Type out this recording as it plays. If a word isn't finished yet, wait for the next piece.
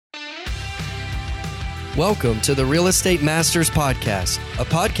Welcome to the Real Estate Masters Podcast, a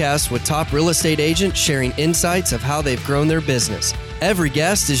podcast with top real estate agents sharing insights of how they've grown their business. Every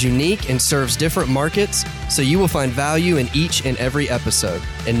guest is unique and serves different markets, so you will find value in each and every episode.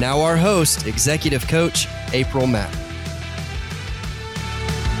 And now our host, Executive Coach, April Mack.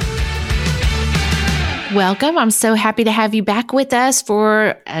 Welcome. I'm so happy to have you back with us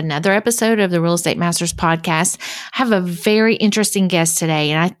for another episode of the Real Estate Masters Podcast. I have a very interesting guest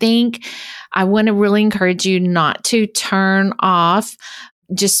today, and I think I want to really encourage you not to turn off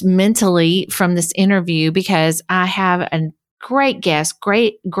just mentally from this interview, because I have a great guest,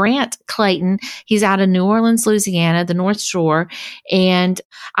 Grant Clayton. He's out of New Orleans, Louisiana, the North Shore. And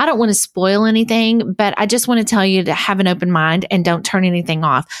I don't want to spoil anything, but I just want to tell you to have an open mind and don't turn anything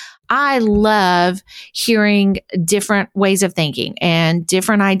off. I love hearing different ways of thinking and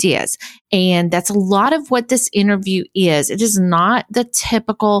different ideas. And that's a lot of what this interview is. It is not the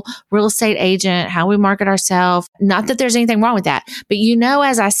typical real estate agent, how we market ourselves. Not that there's anything wrong with that. But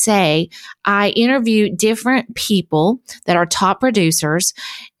as I say, I interview different people that are top producers,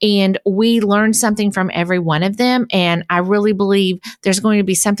 and we learn something from every one of them. And I really believe there's going to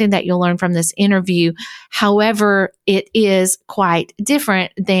be something that you'll learn from this interview. However, it is quite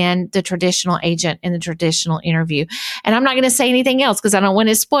different than the traditional agent in the traditional interview. And I'm not going to say anything else because I don't want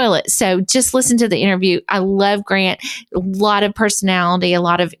to spoil it. So just listen to the interview. I love Grant. A lot of personality, a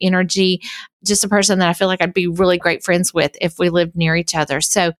lot of energy. Just a person that I feel like I'd be really great friends with if we lived near each other.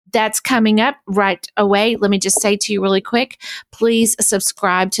 So that's coming up right away. Let me just say to you really quick, please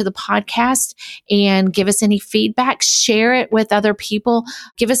subscribe to the podcast and give us any feedback. Share it with other people.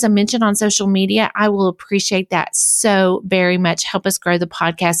 Give us a mention on social media. I will appreciate that so very much. Help us grow the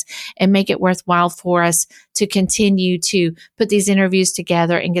podcast and make it worthwhile for us to continue to put these interviews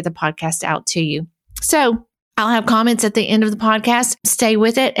together and get the podcast out to you. So I'll have comments at the end of the podcast. Stay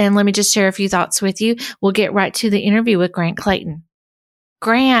with it, and let me just share a few thoughts with you. We'll get right to the interview with Grant Clayton.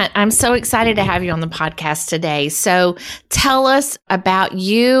 Grant, I'm so excited to have you on the podcast today. So tell us about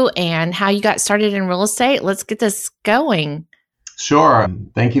you and how you got started in real estate. Let's get this going. Sure.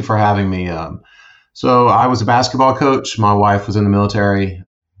 Thank you for having me. So I was a basketball coach. My wife was in the military.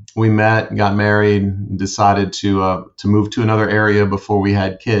 We met, got married, decided to move to another area before we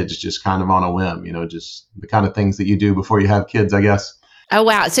had kids, just kind of on a whim, just the kind of things that you do before you have kids, I guess. Oh,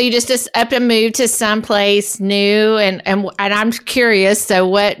 wow. So you just up and moved to someplace new. And I'm curious, so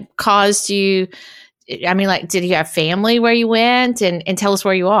what caused you, did you have family where you went? And tell us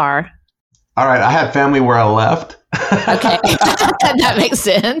where you are. All right. I had family where I left. Okay. That makes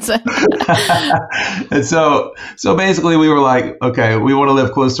sense. And so basically we were like, okay, we want to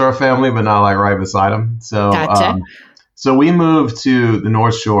live close to our family, but not like right beside them. So, gotcha. So we moved to the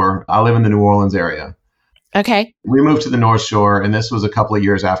North Shore. I live in the New Orleans area. Okay. We moved to the North Shore, and this was a couple of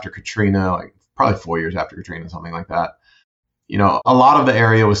years after Katrina, like probably 4 years after Katrina, something like that. A lot of the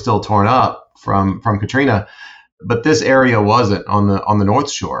area was still torn up from Katrina, but this area wasn't on the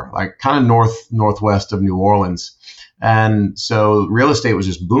North Shore, like kind of northwest of New Orleans. And so real estate was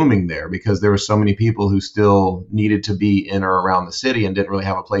just booming there because there were so many people who still needed to be in or around the city and didn't really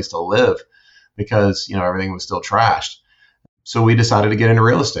have a place to live because, everything was still trashed. So we decided to get into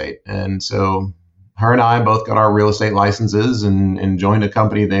real estate. And so her and I both got our real estate licenses and joined a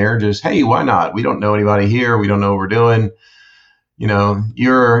company there. Just, hey, why not? We don't know anybody here. We don't know what we're doing.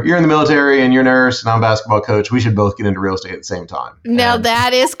 You're in the military and you're a nurse and I'm a basketball coach. We should both get into real estate at the same time. Now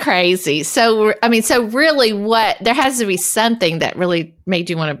that is crazy. So really there has to be something that really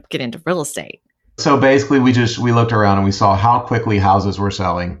made you want to get into real estate. So basically we looked around and we saw how quickly houses were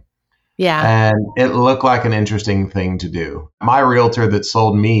selling. Yeah. And it looked like an interesting thing to do. My realtor that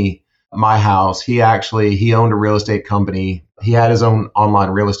sold me my house, he owned a real estate company. He had his own online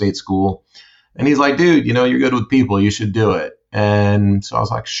real estate school. And he's like, dude, you're good with people. You should do it. And so I was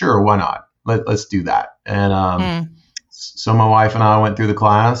like, sure, why not? Let's do that. And so my wife and I went through the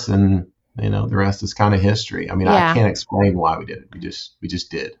class, and the rest is kind of history. I can't explain why we did it. We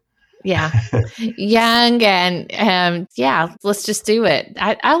just did. Yeah, young and let's just do it.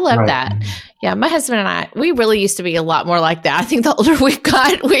 I love right. that. Yeah, my husband and I, we really used to be a lot more like that. I think the older we've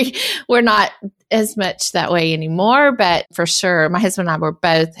got, we're not as much that way anymore. But for sure, my husband and I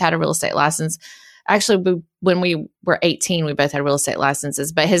both had a real estate license. Actually, when we were 18, we both had real estate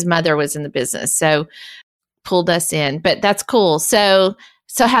licenses, but his mother was in the business, so pulled us in. But that's cool. So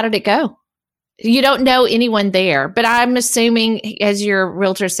how did it go? You don't know anyone there, but I'm assuming, as your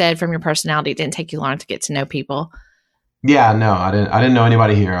realtor said, from your personality, it didn't take you long to get to know people. Yeah, no, I didn't know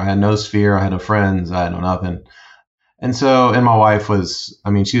anybody here. I had no sphere. I had no friends. I had no nothing. And my wife was,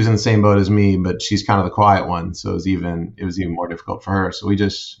 she was in the same boat as me, but she's kind of the quiet one. So it was even more difficult for her. So we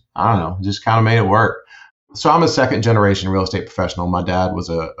just kind of made it work. So I'm a second generation real estate professional. My dad was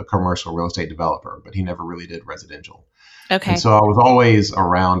a commercial real estate developer, but he never really did residential. Okay. And so I was always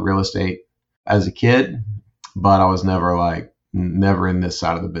around real estate as a kid, but I was never in this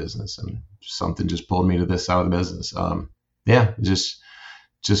side of the business, and something just pulled me to this side of the business.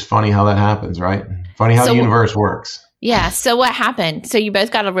 Just funny how that happens, right? Funny how the universe works. Yeah. So what happened? So you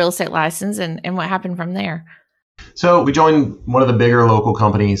both got a real estate license, and what happened from there? So we joined one of the bigger local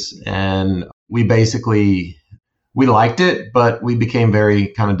companies, and we liked it, but we became very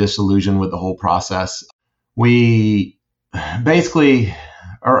kind of disillusioned with the whole process. We basically,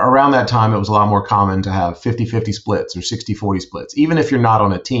 around that time, it was a lot more common to have 50-50 splits or 60-40 splits, even if you're not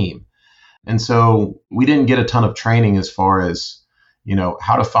on a team. And so we didn't get a ton of training as far as,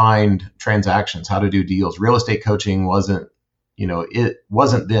 how to find transactions, how to do deals. Real estate coaching wasn't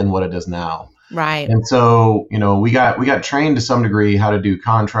then what it is now. Right. And so, we got trained to some degree how to do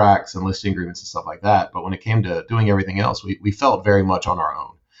contracts and listing agreements and stuff like that. But when it came to doing everything else, we felt very much on our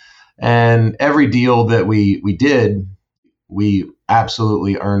own. And every deal that we did, we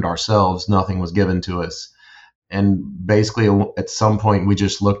absolutely earned ourselves. Nothing was given to us. And basically, at some point, we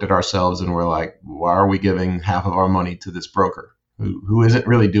just looked at ourselves and we're like, why are we giving half of our money to this broker who isn't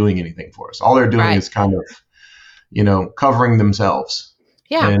really doing anything for us? All they're doing is kind of, covering themselves.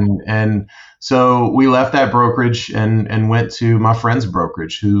 Yeah. And so we left that brokerage and went to my friend's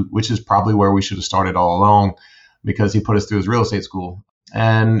brokerage, which is probably where we should have started all along, because he put us through his real estate school.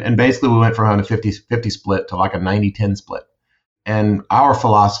 And basically we went from having a 50-50 split to like a 90-10 split. And our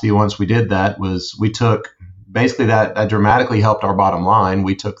philosophy once we did that was we took basically that dramatically helped our bottom line.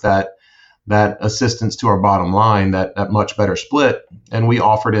 We took that assistance to our bottom line, that much better split, and we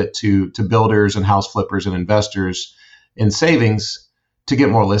offered it to builders and house flippers and investors in savings to get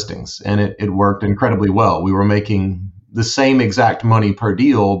more listings. And it worked incredibly well. We were making the same exact money per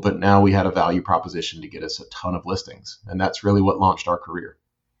deal, but now we had a value proposition to get us a ton of listings. And that's really what launched our career.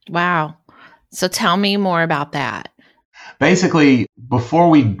 Wow. So tell me more about that. Basically, before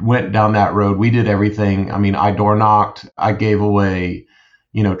we went down that road, we did everything. I mean, I door knocked, I gave away,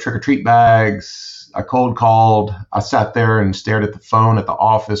 trick-or-treat bags. I cold called. I sat there and stared at the phone at the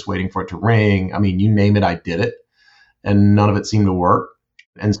office waiting for it to ring. I mean, you name it, I did it. And none of it seemed to work.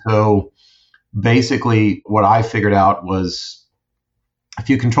 And so basically what I figured out was if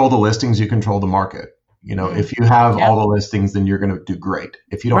you control the listings, you control the market. If you have all the listings, then you're going to do great.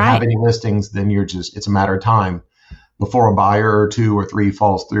 If you don't have any listings, then it's a matter of time before a buyer or two or three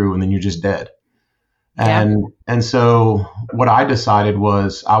falls through, and then you're just dead. And so what I decided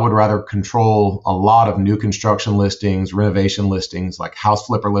was I would rather control a lot of new construction listings, renovation listings, like house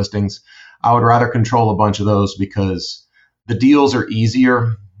flipper listings. I would rather control a bunch of those because the deals are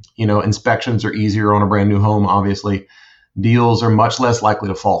easier. Inspections are easier on a brand new home, obviously. Deals are much less likely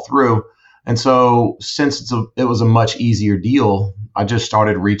to fall through. And so since it was a much easier deal, I just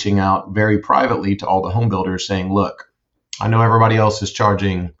started reaching out very privately to all the home builders saying, look, I know everybody else is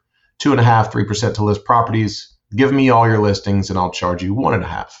charging 2.5%, 3% to list properties. Give me all your listings and I'll charge you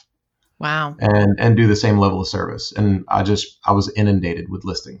 1.5%. Wow. And do the same level of service. And I was inundated with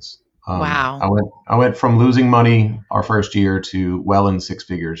listings. Wow. I went from losing money our first year to well in six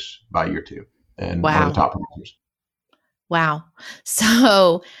figures by year two, and one of the top producers. Wow.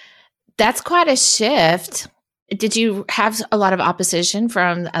 So that's quite a shift. Did you have a lot of opposition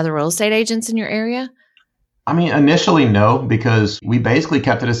from the other real estate agents in your area? I mean, initially, no, because we basically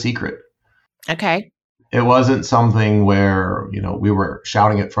kept it a secret. Okay. It wasn't something where, we were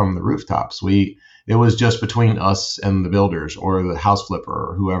shouting it from the rooftops. It was just between us and the builders or the house flipper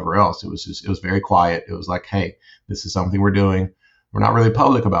or whoever else. It was very quiet. It was like, hey, this is something we're doing. We're not really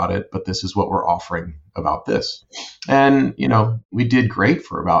public about it, but this is what we're offering about this. And, we did great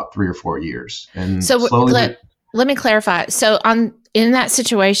for about 3 or 4 years. And so slowly let me clarify. So in that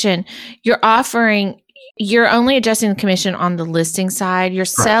situation, you're only adjusting the commission on the listing side. Your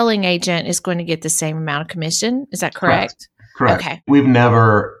selling agent is going to get the same amount of commission. Is that correct? Correct. Okay. We've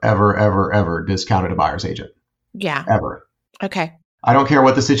never, ever, ever, ever discounted a buyer's agent. Yeah. Ever. Okay. I don't care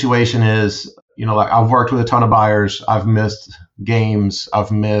what the situation is. Like I've worked with a ton of buyers. I've missed games.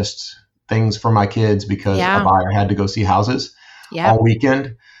 I've missed things for my kids because a buyer had to go see houses all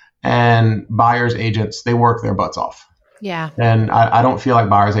weekend. And buyer's agents, they work their butts off. Yeah. And I don't feel like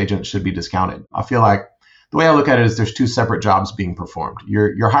buyer's agents should be discounted. I feel like the way I look at it is there's two separate jobs being performed.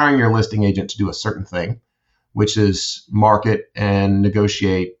 You're hiring your listing agent to do a certain thing, which is market and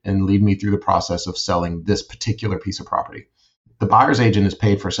negotiate and lead me through the process of selling this particular piece of property. The buyer's agent is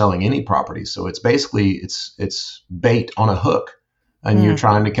paid for selling any property. So it's basically, it's bait on a hook, and you're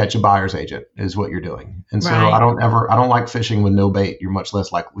trying to catch a buyer's agent is what you're doing. And so I don't like fishing with no bait. You're much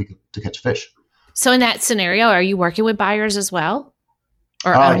less likely to catch fish. So in that scenario, are you working with buyers as well,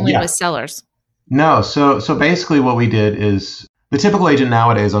 or only with sellers? No. So basically what we did is the typical agent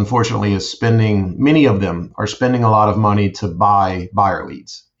nowadays, unfortunately, many of them are spending a lot of money to buy buyer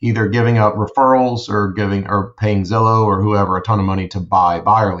leads, either giving up referrals or paying Zillow or whoever a ton of money to buy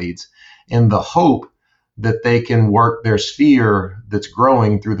buyer leads in the hope that they can work their sphere that's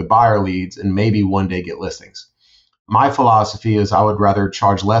growing through the buyer leads and maybe one day get listings. My philosophy is I would rather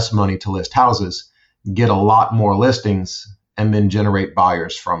charge less money to list houses, get a lot more listings, and then generate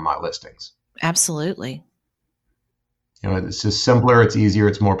buyers from my listings. Absolutely. It's just simpler, it's easier,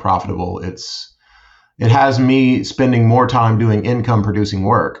 it's more profitable. It has me spending more time doing income producing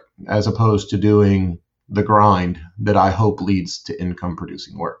work as opposed to doing the grind that I hope leads to income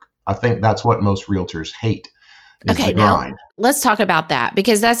producing work. I think that's what most realtors hate. Okay, now let's talk about that,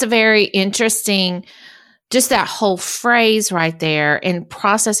 because that's a very interesting, just that whole phrase right there, and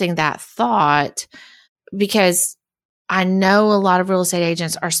processing that thought, because I know a lot of real estate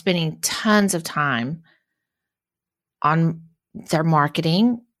agents are spending tons of time on their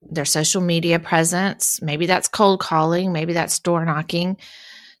marketing, their social media presence. Maybe that's cold calling, maybe that's door knocking.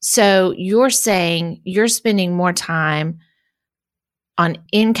 So you're saying you're spending more time on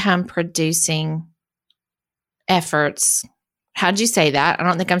income producing efforts. How'd you say that? I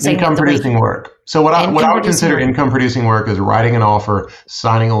don't think I'm saying income producing work. So what I would consider income producing work is writing an offer,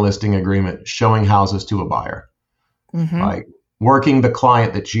 signing a listing agreement, showing houses to a buyer, like working the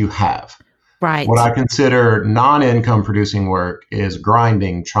client that you have. Right. What I consider non-income producing work is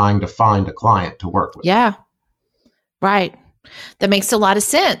grinding, trying to find a client to work with. Yeah. Right. That makes a lot of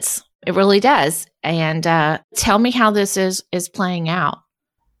sense. It really does. And tell me how this is playing out.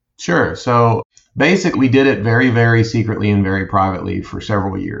 Sure. So basically, we did it very, very secretly and very privately for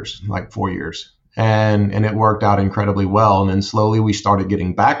several years, like 4 years. And it worked out incredibly well. And then slowly we started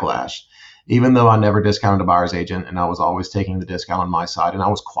getting backlash, even though I never discounted a buyer's agent and I was always taking the discount on my side and I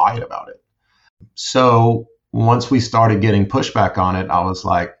was quiet about it. So once we started getting pushback on it, I was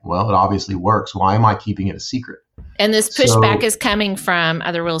like, well, it obviously works. Why am I keeping it a secret? And this pushback is coming from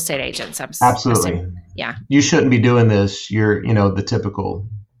other real estate agents. Absolutely. Yeah. You shouldn't be doing this. You're, the typical,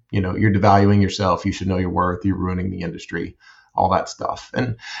 you're devaluing yourself. You should know your worth. You're ruining the industry, all that stuff.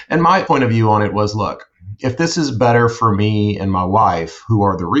 And my point of view on it was, look, if this is better for me and my wife, who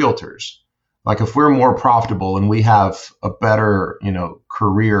are the realtors, like if we're more profitable and we have a better,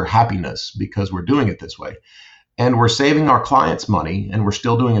 career happiness because we're doing it this way, and we're saving our clients money and we're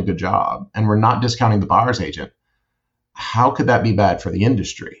still doing a good job and we're not discounting the buyer's agent, how could that be bad for the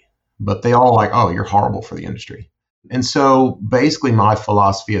industry? But they all like, oh, you're horrible for the industry. And so basically my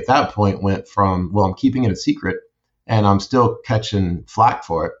philosophy at that point went from, well, I'm keeping it a secret and I'm still catching flack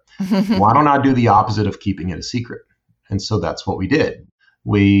for it. Why don't I do the opposite of keeping it a secret? And so that's what we did.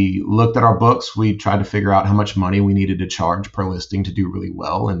 We looked at our books. We tried to figure out how much money we needed to charge per listing to do really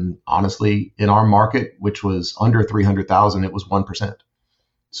well. And honestly, in our market, which was under 300,000, it was 1%.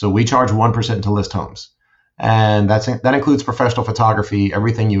 So we charge 1% to list homes. And that includes professional photography,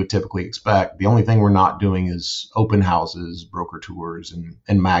 everything you would typically expect. The only thing we're not doing is open houses, broker tours,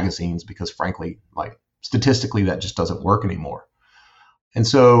 and magazines, because frankly, like statistically, that just doesn't work anymore. And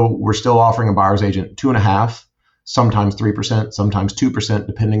so we're still offering a buyer's agent 2.5%, sometimes 3%, sometimes 2%,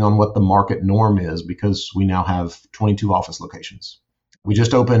 depending on what the market norm is, because we now have 22 office locations. We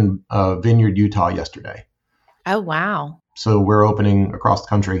just opened Vineyard, Utah yesterday. Oh, wow. So we're opening across the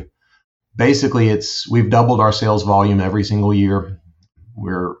country. Basically, we've doubled our sales volume every single year.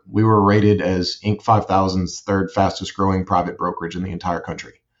 We were rated as Inc. 5000's third fastest growing private brokerage in the entire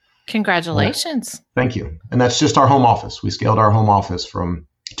country. Congratulations. Yeah. Thank you. And that's just our home office. We scaled our home office from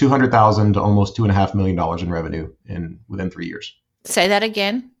 $200,000 to almost $2.5 million in revenue within 3 years. Say that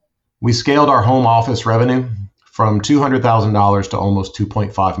again. We scaled our home office revenue from $200,000 to almost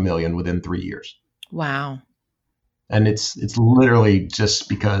 $2.5 million within 3 years. Wow. And it's literally just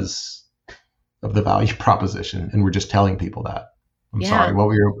because of the value proposition. And we're just telling people that. I'm sorry, what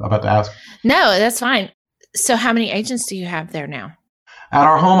were you about to ask? No, that's fine. So how many agents do you have there now? At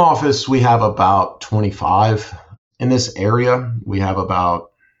our home office, we have about 25. In this area, in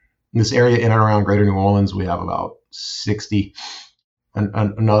and around Greater New Orleans, we have about 60,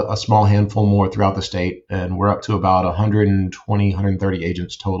 a small handful more throughout the state. And we're up to about 120, 130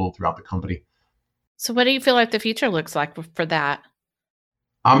 agents total throughout the company. So what do you feel like the future looks like for that?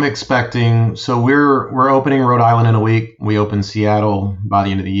 I'm expecting, so we're opening Rhode Island in a week. We open Seattle by the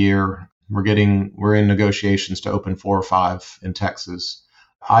end of the year. We're in negotiations to open 4 or 5 in Texas.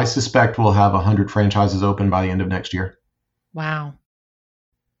 I suspect we'll have 100 franchises open by the end of next year. Wow.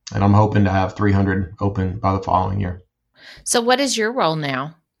 And I'm hoping to have 300 open by the following year. So what is your role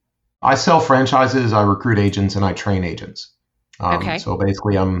now? I sell franchises, I recruit agents, and I train agents. Okay. So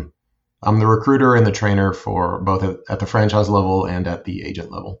basically, I'm the recruiter and the trainer for both at the franchise level and at the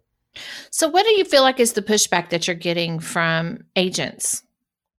agent level. So what do you feel like is the pushback that you're getting from agents?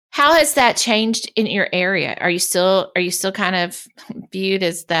 How has that changed in your area? Are you still kind of viewed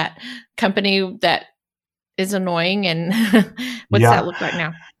as that company that is annoying, and what's that look like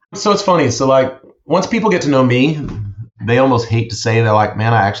now? So it's funny. So like once people get to know me, they almost hate to say, they're like,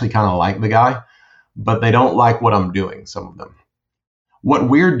 man, I actually kind of like the guy, but they don't like what I'm doing, some of them. What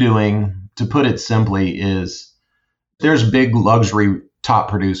we're doing, to put it simply, is there's big luxury top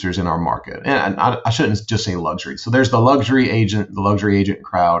producers in our market. And I shouldn't just say luxury. So there's the luxury agent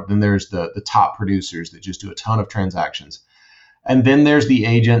crowd. Then there's the top producers that just do a ton of transactions. And then there's the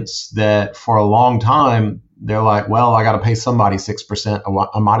agents that for a long time, they're like, well, I got to pay somebody 6%.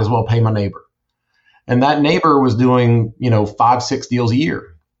 I might as well pay my neighbor. And that neighbor was doing, 5-6 deals a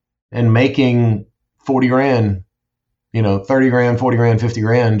year and making 40 grand, 30 grand, 40 grand, 50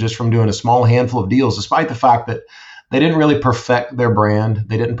 grand just from doing a small handful of deals, despite the fact that they didn't really perfect their brand.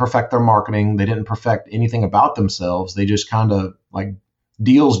 They didn't perfect their marketing. They didn't perfect anything about themselves. They just kind of like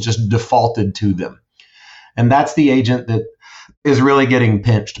deals just defaulted to them. And that's the agent that is really getting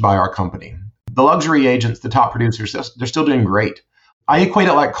pinched by our company. The luxury agents, the top producers, they're still doing great. I equate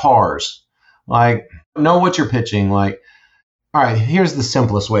it like cars. Like, know what you're pitching. Like, all right, here's the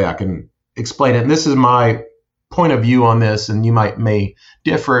simplest way I can explain it. And this is my point of view on this, and you may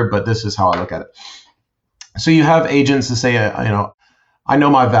differ, but this is how I look at it. So you have agents that say, I know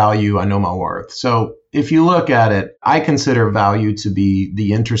my value, I know my worth. So if you look at it, I consider value to be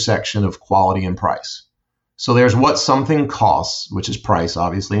the intersection of quality and price. So there's what something costs, which is price,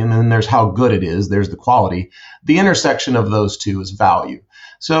 obviously, and then there's how good it is. There's the quality. The intersection of those two is value.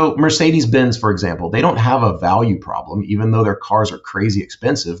 So Mercedes-Benz, for example, they don't have a value problem, even though their cars are crazy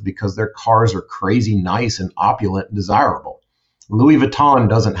expensive, because their cars are crazy nice and opulent and desirable. Louis Vuitton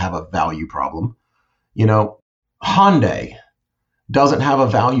doesn't have a value problem. Hyundai doesn't have a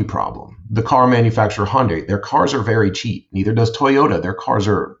value problem. The car manufacturer Hyundai, their cars are very cheap. Neither does Toyota. Their cars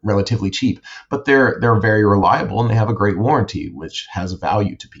are relatively cheap, but they're very reliable and they have a great warranty, which has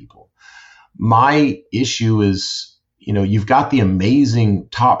value to people. My issue is, you've got the amazing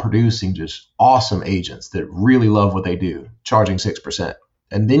top producing, just awesome agents that really love what they do, charging 6%.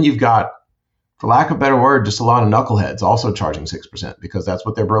 And then you've got, for lack of a better word, just a lot of knuckleheads also charging 6% because that's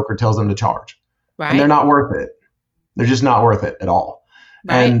what their broker tells them to charge. Right. And they're not worth it. They're just not worth it at all.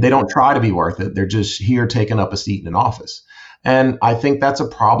 Right. And they don't try to be worth it. They're just here taking up a seat in an office. And I think that's a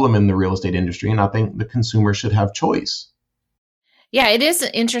problem in the real estate industry. And I think the consumer should have choice. Yeah, it is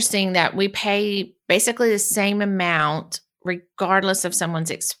interesting that we pay basically the same amount regardless of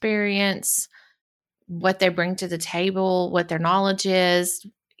someone's experience, what they bring to the table, what their knowledge is,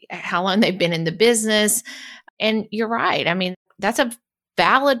 how long they've been in the business. And you're right. I mean, that's a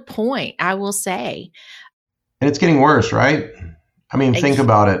valid point, I will say. And it's getting worse, right? I mean, think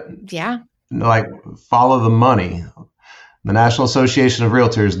about it. Yeah. Like, follow the money. The National Association of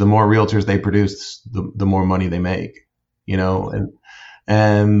Realtors, the more realtors they produce, the more money they make,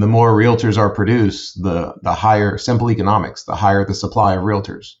 and the more realtors are produced, the higher, simple economics, the higher the supply of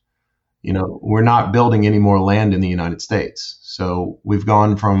realtors. We're not building any more land in the United States. So we've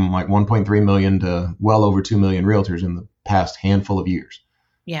gone from like 1.3 million to well over 2 million realtors in the past handful of years.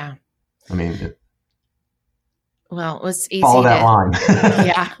 Yeah. I mean, well, it was easy. Follow that line.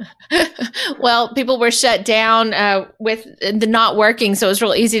 Yeah. Well, people were shut down with the not working. So it was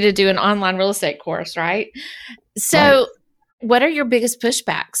real easy to do an online real estate course, right? So right. What are your biggest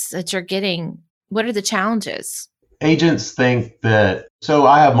pushbacks that you're getting? What are the challenges? Agents think that, so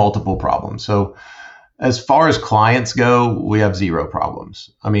I have multiple problems. So as far as clients go, we have zero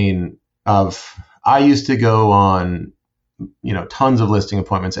problems. I mean, I used to go on, tons of listing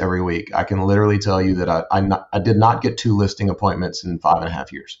appointments every week. I can literally tell you that I did not get 2 listing appointments in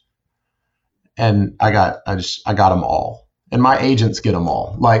 5.5 years. And I got them all. And my agents get them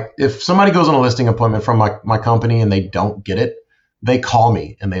all. Like, if somebody goes on a listing appointment from my company and they don't get it, they call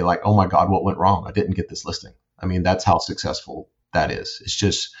me and they like, oh my God, what went wrong? I didn't get this listing. I mean, that's how successful that is.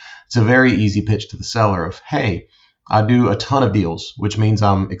 It's a very easy pitch to the seller of, hey, I do a ton of deals, which means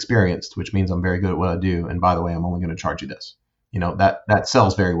I'm experienced, which means I'm very good at what I do. And by the way, I'm only going to charge you this. That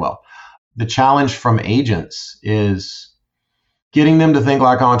sells very well. The challenge from agents is getting them to think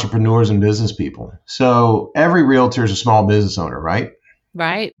like entrepreneurs and business people. So every realtor is a small business owner, right?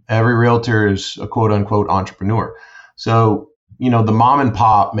 Right. Every realtor is a quote unquote entrepreneur. So, the mom and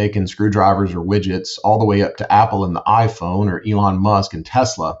pop making screwdrivers or widgets all the way up to Apple and the iPhone or Elon Musk and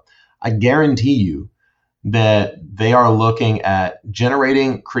Tesla, I guarantee you that they are looking at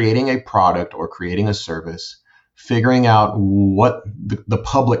creating a product or creating a service, figuring out what the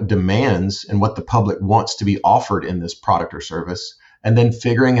public demands and what the public wants to be offered in this product or service, and then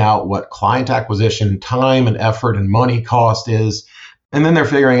figuring out what client acquisition time and effort and money cost is, and then they're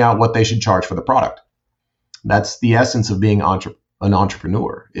figuring out what they should charge for the product. That's the essence of being an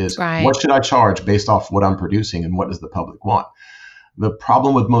entrepreneur, is Right. What should I charge based off what I'm producing and what does the public want? The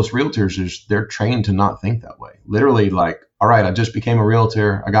problem with most realtors is they're trained to not think that way. Literally, like, all right, I just became a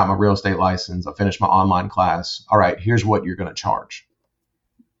realtor. I got my real estate license. I finished my online class. All right, here's what you're going to charge.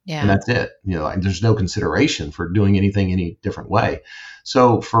 Yeah. And that's it. Like, there's no consideration for doing anything any different way.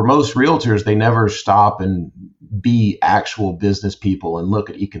 So for most realtors, they never stop and be actual business people and look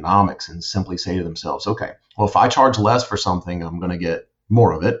at economics and simply say to themselves, okay, well, if I charge less for something, I'm going to get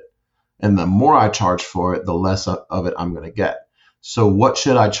more of it. And the more I charge for it, the less of it I'm going to get. So what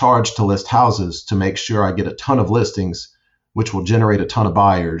should I charge to list houses to make sure I get a ton of listings, which will generate a ton of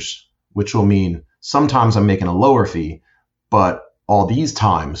buyers, which will mean sometimes I'm making a lower fee, but all these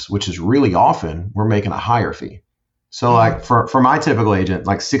times, which is really often, we're making a higher fee. So like for my typical agent,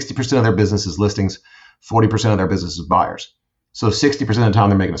 like 60% of their business is listings, 40% of their business is buyers. So 60% of the time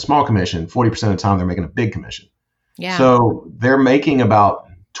they're making a small commission, 40% of the time they're making a big commission. Yeah. So they're making about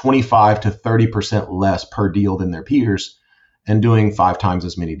 25 to 30% less per deal than their peers, and doing 5 times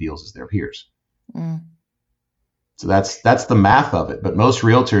as many deals as their peers. So that's the math of it. But most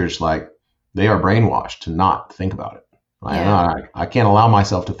realtors, like, they are brainwashed to not think about it. I can't allow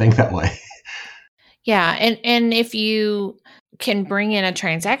myself to think that way. Yeah. And if you can bring in a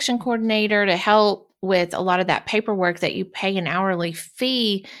transaction coordinator to help with a lot of that paperwork that you pay an hourly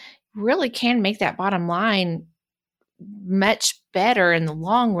fee, really can make that bottom line much better in the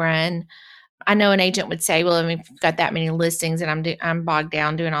long run. I know an agent would say, well, I mean, if you've got that many listings and I'm bogged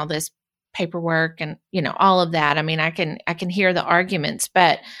down doing all this paperwork and, all of that. I mean, I can hear the arguments,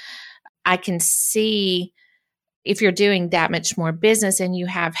 but I can see if you're doing that much more business and you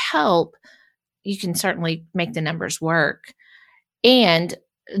have help, you can certainly make the numbers work. And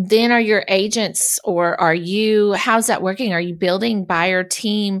then are your agents, or how's that working? Are you building buyer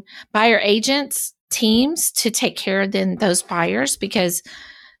agents teams to take care of those buyers? Because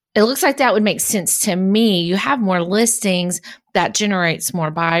it looks like that would make sense to me. You have more listings, that generates more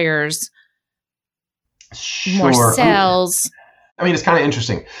buyers, more sales. I mean, it's kind of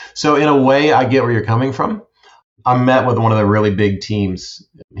interesting. So in a way, I get where you're coming from. I met with one of the really big teams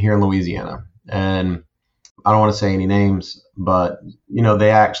here in Louisiana, and I don't want to say any names, but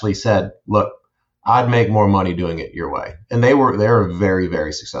they actually said, look, I'd make more money doing it your way. And they're a very,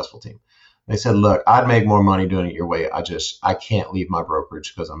 very successful team. They said, look, I'd make more money doing it your way. I can't leave my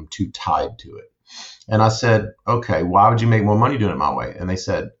brokerage because I'm too tied to it. And I said, okay, why would you make more money doing it my way? And they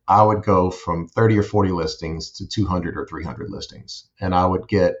said, I would go from 30 or 40 listings to 200 or 300 listings. And I would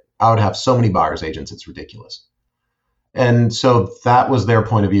have so many buyer's agents, it's ridiculous. And so that was their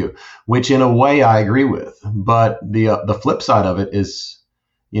point of view, which in a way I agree with. But the flip side of it is,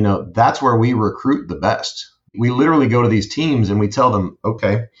 that's where we recruit the best. We literally go to these teams and we tell them,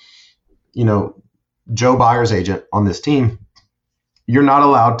 okay, Joe buyer's agent on this team, you're not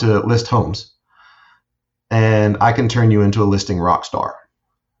allowed to list homes. And I can turn you into a listing rock star.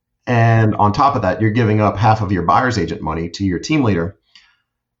 And on top of that, you're giving up half of your buyer's agent money to your team leader.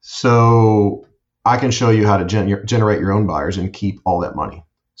 So I can show you how to generate your own buyers and keep all that money.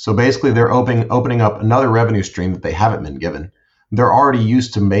 So basically, they're opening up another revenue stream that they haven't been given. They're already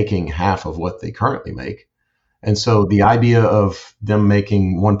used to making half of what they currently make. And so the idea of them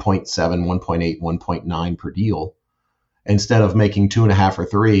making 1.7, 1.8, 1.9 per deal, instead of making 2.5 or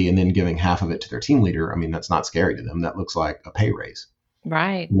 3 and then giving half of it to their team leader, I mean, that's not scary to them. That looks like a pay raise.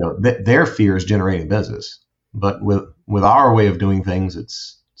 Right. Their fear is generating business. But with our way of doing things,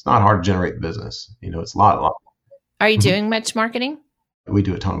 it's not hard to generate the business. It's a lot. Are you doing much marketing? We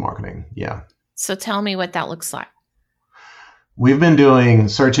do a ton of marketing. Yeah. So tell me what that looks like. We've been doing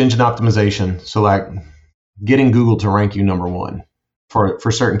search engine optimization. So like getting Google to rank you number 1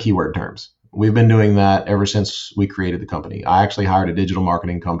 for certain keyword terms. We've been doing that ever since we created the company. I actually hired a digital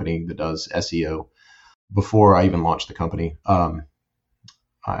marketing company that does SEO before I even launched the company. I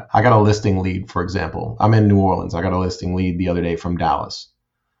got a listing lead, for example. I'm in New Orleans. I got a listing lead the other day from Dallas.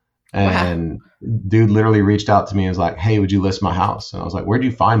 And dude literally reached out to me and was like, hey, would you list my house? And I was like, where'd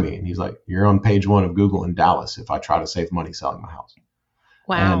you find me? And he's like, you're on page 1 of Google in Dallas if I try to save money selling my house.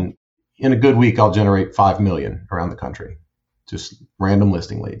 Wow. And in a good week, I'll generate 5 million around the country, just random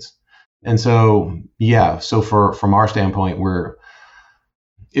listing leads. And so, so from our standpoint,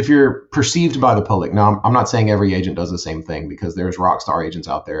 if you're perceived by the public, now I'm not saying every agent does the same thing, because there's rock star agents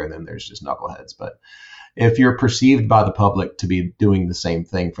out there and then there's just knuckleheads. But if you're perceived by the public to be doing the same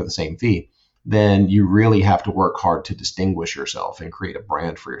thing for the same fee, then you really have to work hard to distinguish yourself and create a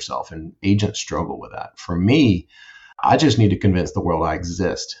brand for yourself. And agents struggle with that. For me, I just need to convince the world I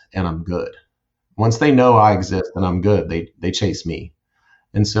exist and I'm good. Once they know I exist and I'm good, they chase me.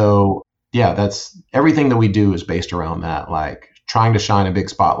 And so, yeah, that's everything that we do is based around that, like trying to shine a big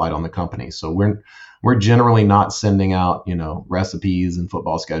spotlight on the company. So we're generally not sending out, recipes and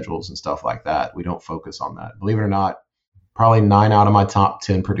football schedules and stuff like that. We don't focus on that. Believe it or not, probably 9 out of my top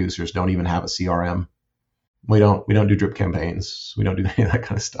 10 producers don't even have a CRM. We don't do drip campaigns. We don't do any of that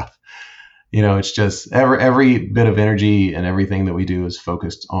kind of stuff. It's just every bit of energy and everything that we do is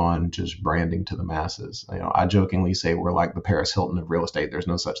focused on just branding to the masses. I jokingly say we're like the Paris Hilton of real estate. There's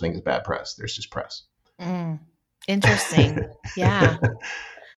no such thing as bad press. There's just press. Interesting. Yeah.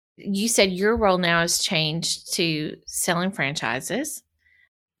 You said your role now has changed to selling franchises.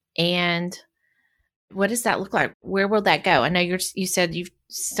 And what does that look like? Where will that go? I know you said you've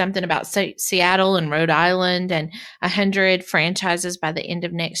something about Seattle and Rhode Island and 100 franchises by the end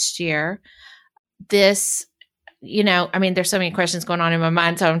of next year. This, there's so many questions going on in my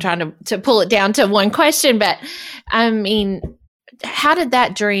mind, so I'm trying to pull it down to one question. But how did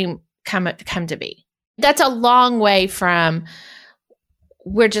that dream come to be? That's a long way from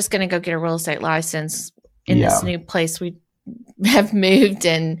we're just going to go get a real estate license in this new place we have moved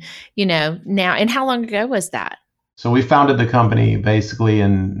and, now. And how long ago was that? So we founded the company basically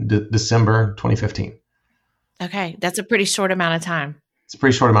in December 2015. Okay. That's a pretty short amount of time. It's a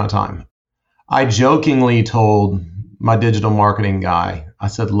pretty short amount of time. I jokingly told my digital marketing guy, I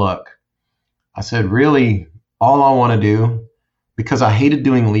said, really, all I want to do, because I hated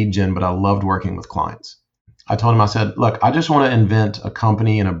doing lead gen, but I loved working with clients. I told him, I said, look, I just want to invent a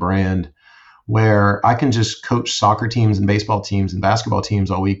company and a brand where I can just coach soccer teams and baseball teams and basketball teams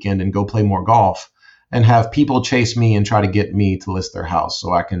all weekend and go play more golf and have people chase me and try to get me to list their house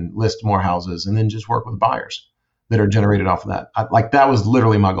so I can list more houses and then just work with buyers that are generated off of that. That was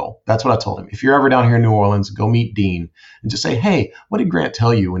literally my goal. That's what I told him. If you're ever down here in New Orleans, go meet Dean and just say, hey, what did Grant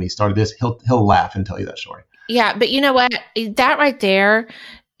tell you when he started this? He'll laugh and tell you that story. Yeah, but you know what? That right there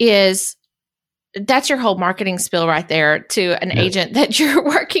that's your whole marketing spiel right there to an agent that you're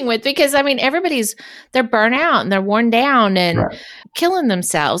working with, because they're burnt out and they're worn down and killing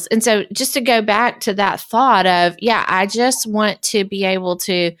themselves. And so just to go back to that thought of, I just want to be able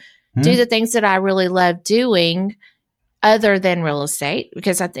to do the things that I really love doing other than real estate,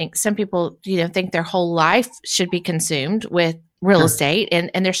 because I think some people, think their whole life should be consumed with real estate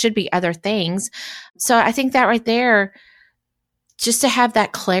and there should be other things. So I think that right there, just to have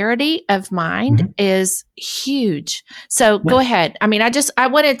that clarity of mind is huge. So go ahead. I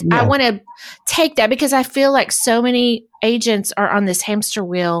want to take that because I feel like so many agents are on this hamster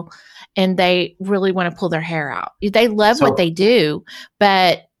wheel and they really want to pull their hair out. They love what they do,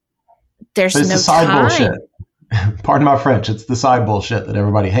 but there's no side time. Bullshit. Pardon my French. It's the side bullshit that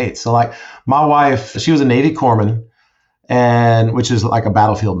everybody hates. So like my wife, she was a Navy corpsman, and which is like a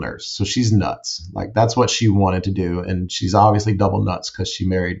battlefield nurse. So she's nuts. Like that's what she wanted to do. And she's obviously double nuts because she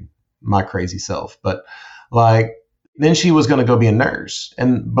married my crazy self. But like, then she was going to go be a nurse.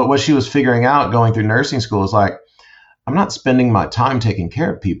 But what she was figuring out going through nursing school is like, I'm not spending my time taking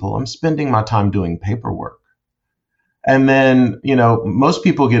care of people. I'm spending my time doing paperwork. And then, most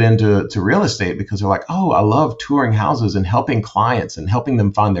people get into real estate because they're like, oh, I love touring houses and helping clients and helping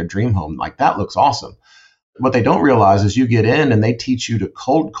them find their dream home. Like that looks awesome. What they don't realize is you get in and they teach you to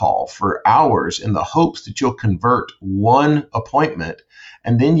cold call for hours in the hopes that you'll convert one appointment.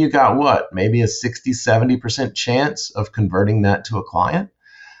 And then you got maybe a 60, 70% chance of converting that to a client.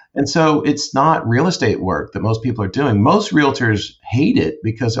 And so it's not real estate work that most people are doing. Most realtors hate it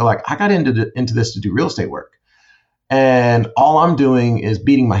because they're like, I got into this to do real estate work. And all I'm doing is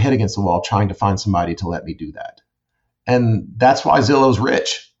beating my head against the wall trying to find somebody to let me do that. And that's why Zillow's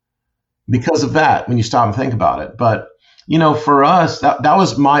rich. Because of that, when you stop and think about it. But, for us, that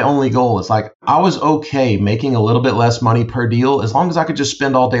was my only goal. It's like I was okay making a little bit less money per deal as long as I could just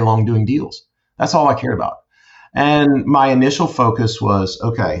spend all day long doing deals. That's all I cared about. And my initial focus was,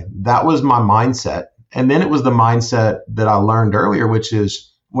 okay, that was my mindset. And then it was the mindset that I learned earlier, which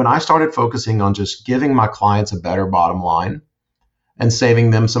is when I started focusing on just giving my clients a better bottom line and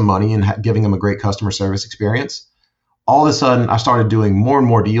saving them some money and giving them a great customer service experience, all of a sudden, I started doing more and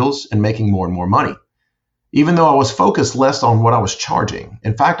more deals and making more and more money, even though I was focused less on what I was charging.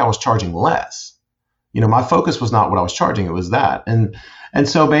 In fact, I was charging less. My focus was not what I was charging. It was that. And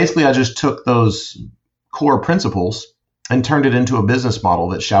so basically, I just took those core principles and turned it into a business model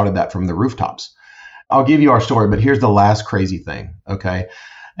that shouted that from the rooftops. I'll give you our story, but here's the last crazy thing. Okay.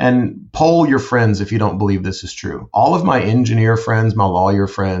 And poll your friends if you don't believe this is true. All of my engineer friends, my lawyer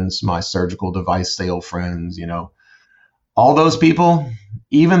friends, my surgical device sale friends, all those people,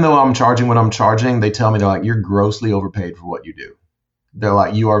 even though I'm charging what I'm charging, they tell me, they're like, you're grossly overpaid for what you do. They're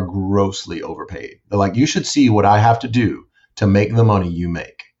like, you are grossly overpaid. They're like, you should see what I have to do to make the money you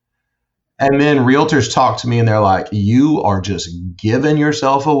make. And then realtors talk to me and they're like, you are just giving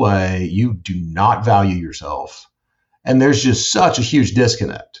yourself away. You do not value yourself. And there's just such a huge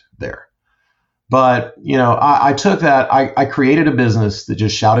disconnect there. But, I took that, I created a business that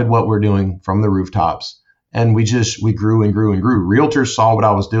just shouted what we're doing from the rooftops. And we grew and grew and grew. Realtors saw what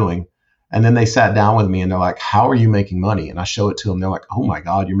I was doing. And then they sat down with me and they're like, how are you making money? And I show it to them. They're like, oh my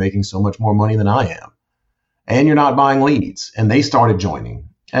God, you're making so much more money than I am. And you're not buying leads. And they started joining.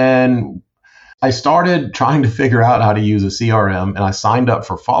 And I started trying to figure out how to use a CRM, and I signed up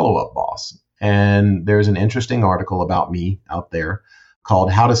for Follow Up Boss. And there's an interesting article about me out there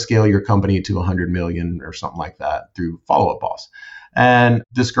called How to Scale Your Company to 100 Million or something like that through Follow Up Boss. And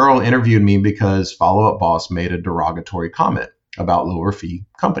this girl interviewed me because Follow Up Boss made a derogatory comment about lower fee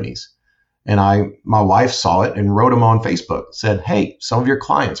companies. And my wife saw it and wrote them on Facebook, said, hey, some of your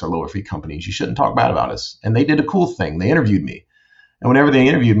clients are lower fee companies. You shouldn't talk bad about us. And they did a cool thing. They interviewed me. And whenever they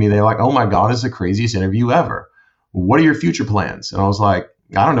interviewed me, they're like, oh my God, it's the craziest interview ever. What are your future plans? And I was like,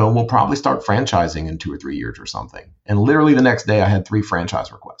 I don't know. We'll probably start franchising in 2 or 3 years or something. And literally the next day I had 3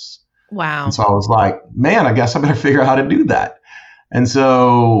 franchise requests. Wow. And so I was like, man, I guess I better figure out how to do that. And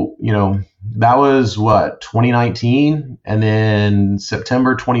so, that was 2019. And then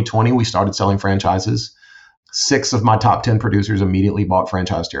September 2020, we started selling franchises. 6 of my top 10 producers immediately bought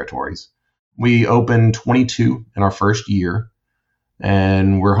franchise territories. We opened 22 in our first year.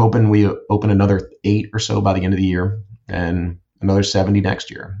 And we're hoping we open another 8 or so by the end of the year and another 70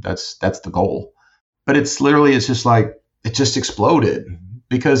 next year. That's the goal. But it's just like, it just exploded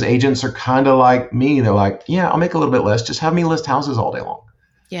because agents are kind of like me. They're like, yeah, I'll make a little bit less. Just have me list houses all day long.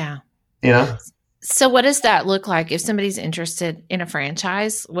 Yeah. So what does that look like? If somebody's interested in a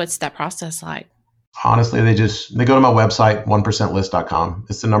franchise, what's that process like? Honestly, they go to my website, 1percentlist.com.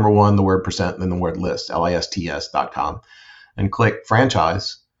 It's the number 1, the word percent, then the word list, lists.com. And click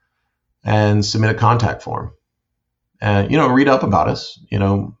franchise and submit a contact form. And, read up about us,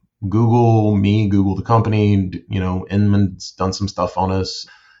 Google me, Google the company, Inman's done some stuff on us.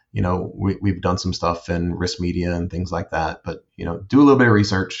 We've done some stuff in risk media and things like that, but, do a little bit of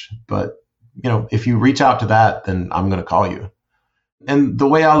research. But, if you reach out to that, then I'm going to call you. And the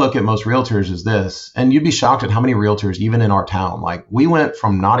way I look at most realtors is this, and you'd be shocked at how many realtors, even in our town, like we went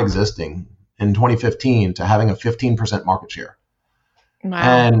from not existing in 2015 to having a 15% market share. Wow.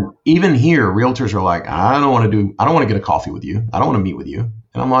 And even here, realtors are like, I don't want to get a coffee with you. I don't want to meet with you.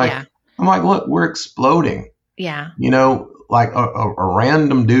 And I'm like, look, we're exploding. Yeah. Like a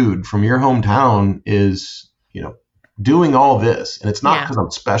random dude from your hometown is, doing all this. And it's not because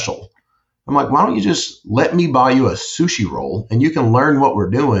I'm special. I'm like, why don't you just let me buy you a sushi roll and you can learn what we're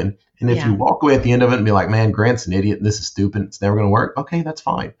doing. And if you walk away at the end of it and be like, man, Grant's an idiot. This is stupid. It's never going to work. Okay, that's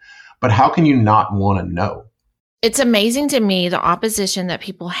fine. But how can you not want to know? It's amazing to me, the opposition that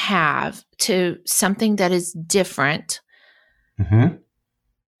people have to something that is different. Mm-hmm.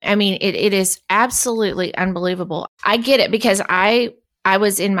 I mean, it is absolutely unbelievable. I get it because I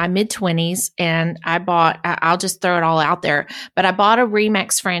was in my mid-20s and I'll just throw it all out there, but I bought a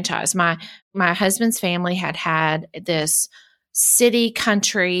RE/MAX franchise. My husband's family had this city,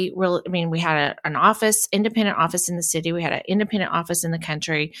 country, we had an office, independent office in the city. We had an independent office in the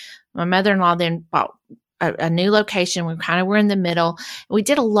country. My mother-in-law then bought a new location. We kind of were in the middle. We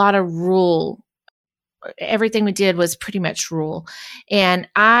did a lot of rural. Everything we did was pretty much rural. And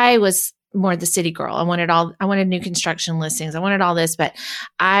I was more the city girl. I wanted new construction listings. I wanted all this, but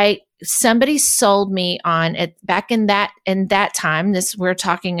somebody sold me on it back in that time. We're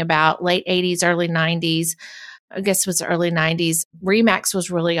talking about late 80s, early 90s. I guess it was the early 90s. RE/MAX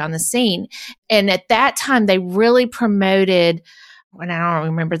was really on the scene. And at that time, they really promoted, and I don't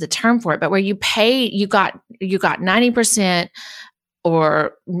remember the term for it, but where you got 90%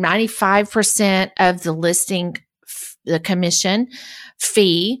 or 95% of the listing, the commission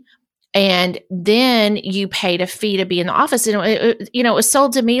fee. And then you paid a fee to be in the office. And it was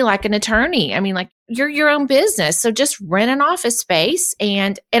sold to me like an attorney. I mean, like, you're your own business. So just rent an office space.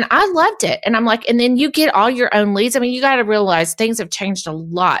 And I loved it. And I'm like, and then you get all your own leads. I mean, you got to realize things have changed a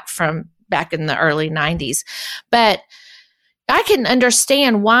lot from back in the early 90s. But I can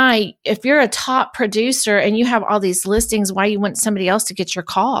understand why, if you're a top producer and you have all these listings, why you want somebody else to get your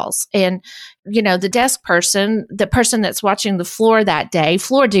calls. And, the desk person, the person that's watching the floor that day,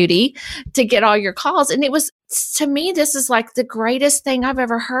 floor duty, to get all your calls. And it was to me, this is like the greatest thing I've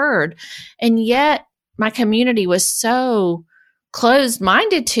ever heard. And yet my community was so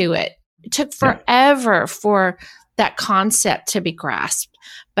closed-minded to it. It took forever for that concept to be grasped.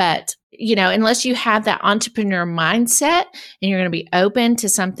 But, unless you have that entrepreneur mindset and you're going to be open to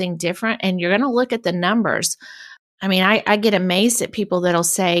something different and you're going to look at the numbers. I mean, I get amazed at people that'll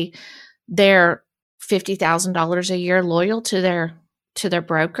say they're $50,000 a year loyal to their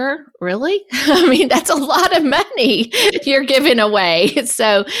broker. Really? I mean, that's a lot of money you're giving away.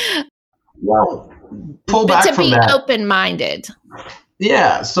 So, well, pull back from that. To be open-minded.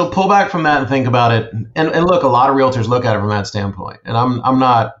 Yeah. So pull back from that and think about it. And look, a lot of realtors look at it from that standpoint. And I'm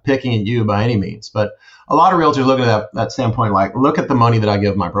not picking at you by any means, but a lot of realtors look at that standpoint, like, look at the money that I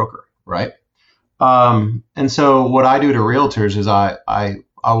give my broker, right? And so what I do to realtors is I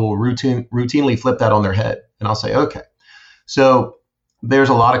will routinely flip that on their head. And I'll say, okay, so there's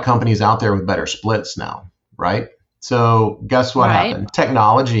a lot of companies out there with better splits now, right? So guess what happened?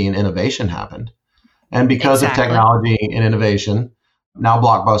 Technology and innovation happened. And because of technology and innovation, now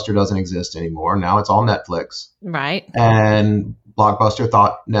Blockbuster doesn't exist anymore. Now it's all Netflix. Right. And Blockbuster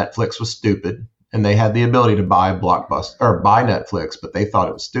thought Netflix was stupid. And they had the ability to buy Blockbuster or buy Netflix, but they thought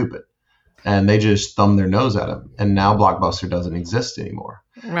it was stupid. And they just thumbed their nose at them. And now Blockbuster doesn't exist anymore.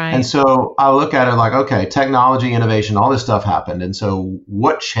 Right. And so I look at it like, okay, technology, innovation, all this stuff happened. And so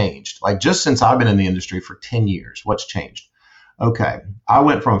what changed? Like, just since I've been in the industry for 10 years, what's changed? Okay, I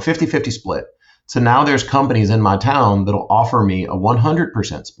went from a 50-50 split to now there's companies in my town that'll offer me a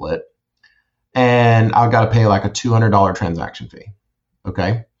 100% split. And I've got to pay like a $200 transaction fee.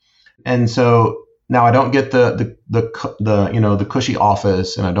 Okay. And so now I don't get the cushy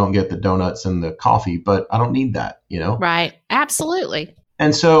office, and I don't get the donuts and the coffee, but I don't need that, Right. Absolutely.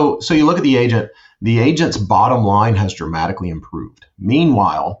 And so you look at the agent's bottom line has dramatically improved.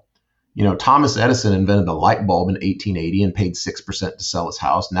 Meanwhile, Thomas Edison invented the light bulb in 1880 and paid 6% to sell his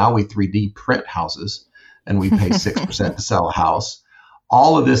house. Now we 3D print houses and we pay 6% to sell a house.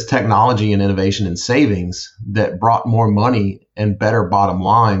 All of this technology and innovation and savings that brought more money and better bottom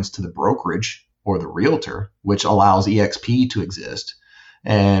lines to the brokerage or the realtor, which allows EXP to exist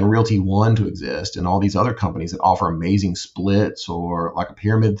and Realty One to exist, and all these other companies that offer amazing splits or like a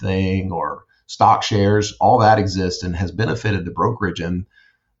pyramid thing or stock shares, all that exists and has benefited the brokerage and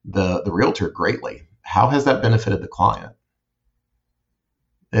the realtor greatly. How has that benefited the client?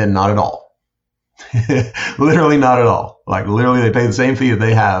 And not at all. Literally not at all. Like, literally they pay the same fee that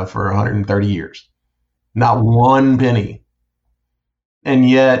they have for 130 years. Not one penny. And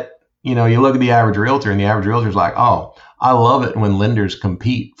yet, you look at the average realtor, and the average realtor is like, oh, I love it when lenders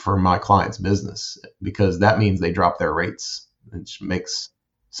compete for my client's business, because that means they drop their rates, which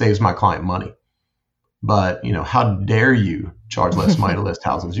saves my client money. But, how dare you charge less money to list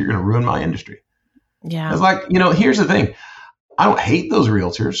houses? You're going to ruin my industry. Yeah. It's like, here's the thing. I don't hate those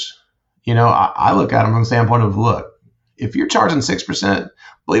realtors. I look at them from the standpoint of, look, if you're charging 6%,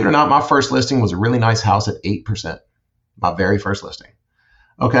 believe it or not, my first listing was a really nice house at 8%. My very first listing.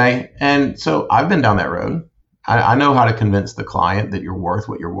 Okay. And so I've been down that road. I know how to convince the client that you're worth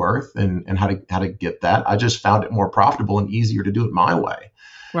what you're worth and how to get that. I just found it more profitable and easier to do it my way.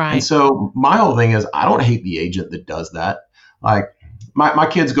 Right. And so my whole thing is, I don't hate the agent that does that. Like, my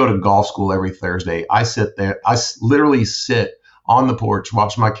kids go to golf school every Thursday. I sit there. I literally sit on the porch,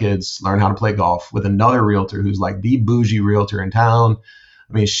 watch my kids learn how to play golf with another realtor who's like the bougie realtor in town.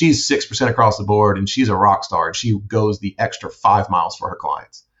 I mean, she's 6% across the board and she's a rock star, and she goes the extra 5 miles for her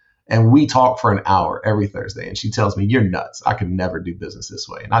clients. And we talk for an hour every Thursday, and she tells me, you're nuts. I could never do business this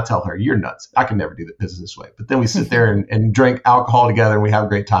way. And I tell her, you're nuts. I could never do business this way. But then we sit there and drink alcohol together, and we have a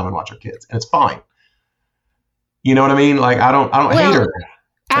great time and watch our kids, and it's fine. You know what I mean? Like, I don't hate her.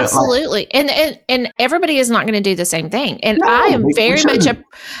 Absolutely. And everybody is not going to do the same thing. And No, I'm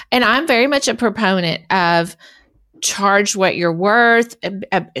very much a proponent of charge what you're worth.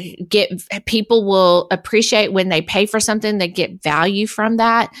 People will appreciate when they pay for something, they get value from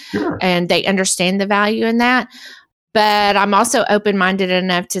that. Sure. And they understand the value in that. But I'm also open-minded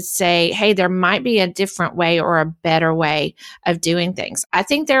enough to say, hey, there might be a different way or a better way of doing things. I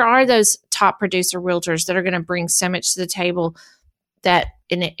think there are those top producer realtors that are going to bring so much to the table that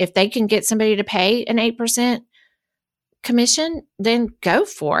if they can get somebody to pay an 8% commission, then go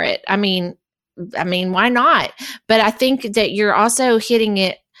for it. I mean, why not? But I think that you're also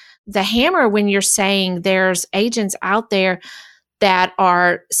hitting the hammer when you're saying there's agents out there that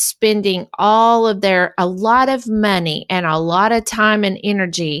are spending a lot of money and a lot of time and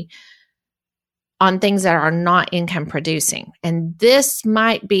energy on things that are not income producing. And this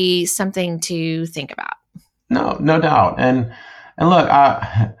might be something to think about. No doubt. And look,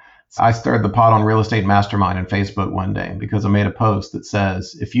 I stirred the pot on Real Estate Mastermind on Facebook one day because I made a post that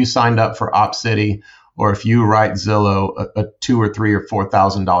says, if you signed up for OpCity or if you write Zillow a $2,000 or $3,000 or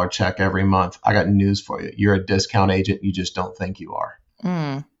 $4,000 check every month, I got news for you. You're a discount agent. You just don't think you are.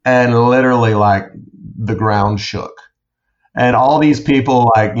 And literally, like, the ground shook. And all these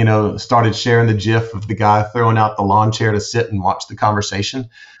people, like, started sharing the GIF of the guy throwing out the lawn chair to sit and watch the conversation,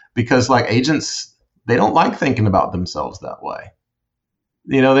 because, like, agents, they don't like thinking about themselves that way.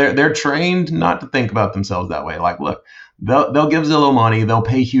 They're trained not to think about themselves that way. Like, look, they'll give Zillow money. They'll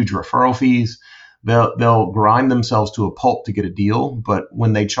pay huge referral fees. They'll grind themselves to a pulp to get a deal. But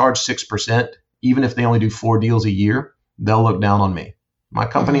when they charge 6%, even if they only do 4 deals a year, they'll look down on me. My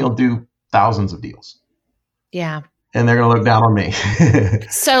company will do thousands of deals. Yeah. And they're going to look down on me.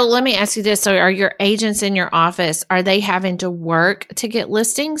 So let me ask you this. So are your agents in your office, are they having to work to get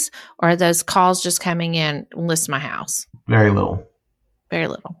listings, or are those calls just coming in, list my house? Very little. Very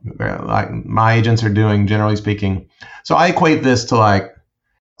little. Like, my agents are doing, generally speaking. So I equate this to, like,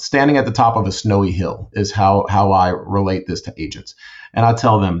 standing at the top of a snowy hill is how I relate this to agents. And I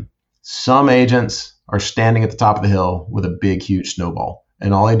tell them, some agents are standing at the top of the hill with a big, huge snowball.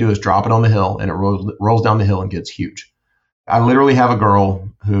 And all they do is drop it on the hill, and it rolls down the hill and gets huge. I literally have a girl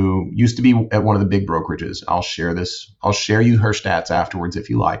who used to be at one of the big brokerages. I'll share you her stats afterwards if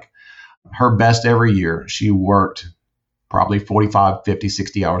you like. Her best every year, she worked probably 45, 50,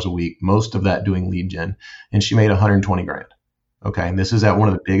 60 hours a week, most of that doing lead gen, and she made $120,000. Okay, and this is at one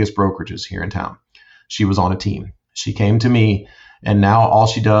of the biggest brokerages here in town. She was on a team. She came to me, and now all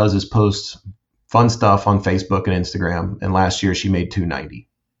she does is post fun stuff on Facebook and Instagram. And last year she made $290,000.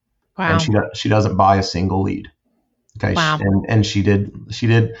 Wow. And she doesn't buy a single lead. Okay. Wow. And she did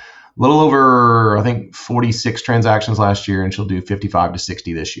a little over, I think, 46 transactions last year, and she'll do 55 to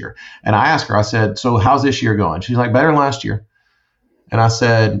 60 this year. And I asked her, I said, so how's this year going? She's like, better than last year. And I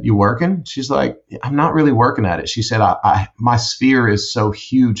said, you working? She's like, I'm not really working at it. She said, my sphere is so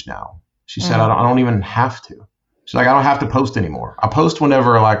huge now. She said, I don't even have to. She's like, I don't have to post anymore. I post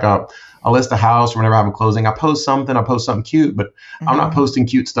whenever, like, I list a house, or whenever I have a closing, I post something cute, but I'm not posting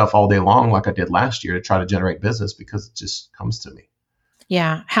cute stuff all day long like I did last year to try to generate business, because it just comes to me.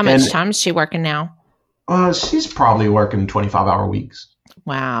 Yeah. How much time is she working now? She's probably working 25-hour weeks.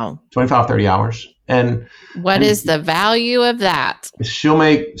 Wow. 25, 30 hours. And what is the value of that?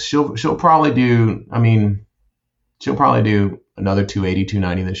 She'll probably do another 280,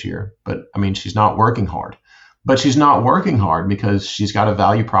 290 this year. But I mean, she's not working hard. But she's not working hard because she's got a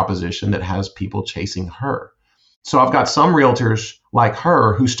value proposition that has people chasing her. So I've got some realtors like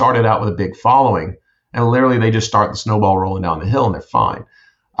her who started out with a big following, and literally they just start the snowball rolling down the hill and they're fine.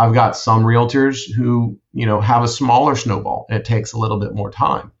 I've got some realtors who, have a smaller snowball, and it takes a little bit more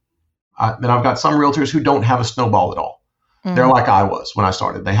time. Then I've got some realtors who don't have a snowball at all. They're like I was when I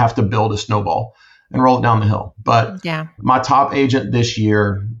started. They have to build a snowball and roll it down the hill. But my top agent this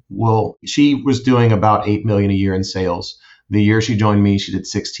year, she was doing about $8 million a year in sales. The year she joined me, she did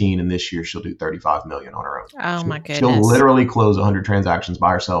 16, and this year she'll do $35 million on her own. Oh, my goodness. She'll literally close 100 transactions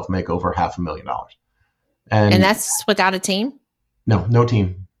by herself, make over $500,000. And that's without a team? No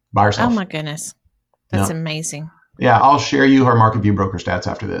team, by herself. Oh, my goodness. That's amazing. Yeah, I'll share you her Market View broker stats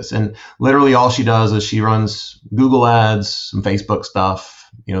after this. And literally all she does is she runs Google ads, some Facebook stuff,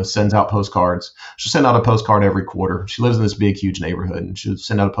 sends out postcards. She'll send out a postcard every quarter. She lives in this big, huge neighborhood, and she'll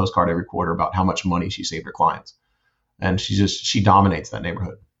send out a postcard every quarter about how much money she saved her clients. And she dominates that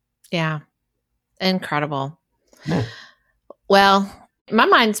neighborhood. Yeah. Incredible. Yeah. Well, my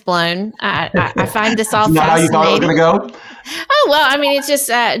mind's blown. I find this all fascinating. Not how you thought it was going to go? Oh, well, I mean, it's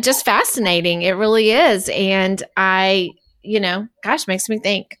just fascinating. It really is. And makes me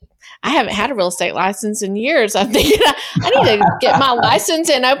think. I haven't had a real estate license in years. I'm thinking I need to get my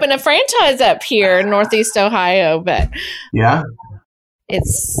license and open a franchise up here in Northeast Ohio. But yeah,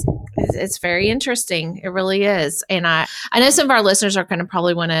 it's very interesting. It really is. And I know some of our listeners are going to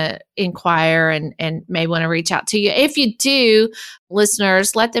probably want to inquire and may want to reach out to you. If you do,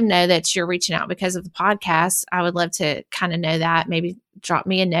 listeners, let them know that you're reaching out because of the podcast. I would love to kind of know that. Maybe drop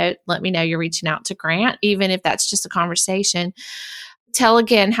me a note. Let me know you're reaching out to Grant, even if that's just a conversation. Tell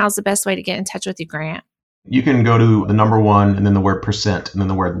again, how's the best way to get in touch with you, Grant? You can go to the number 1 and then the word percent and then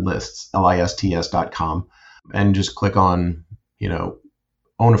the word lists, lists.com, and just click on,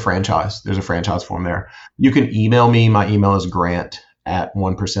 own a franchise. There's a franchise form there. You can email me. My email is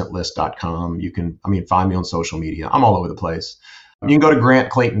grant@1percentlist.com. You can, find me on social media. I'm all over the place. You can go to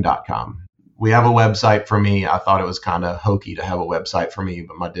grantclayton.com. We have a website for me. I thought it was kind of hokey to have a website for me,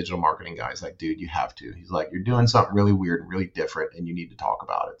 but my digital marketing guy's like, dude, you have to. He's like, you're doing something really weird and really different, and you need to talk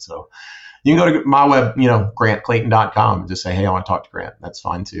about it. So you can go to my web, grantclayton.com, and just say, hey, I want to talk to Grant. That's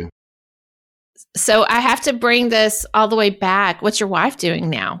fine too. So I have to bring this all the way back. What's your wife doing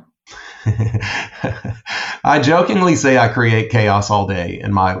now? I jokingly say I create chaos all day,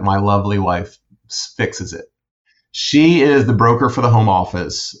 and my lovely wife fixes it. She is the broker for the home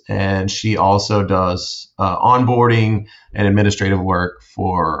office, and she also does onboarding and administrative work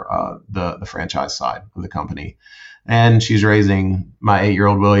for the franchise side of the company. And she's raising my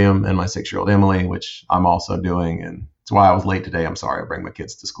 8-year-old William and my 6-year-old Emily, which I'm also doing. And it's why I was late today. I'm sorry. I bring my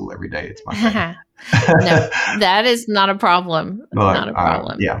kids to school every day. It's my thing. No, that is not a problem. Not a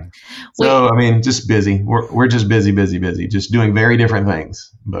problem. Yeah. So, I mean, just busy. We're just busy, just doing very different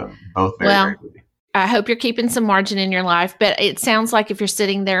things, but both very busy. I hope you're keeping some margin in your life, but it sounds like if you're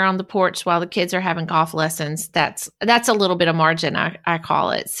sitting there on the porch while the kids are having golf lessons, that's a little bit of margin, I call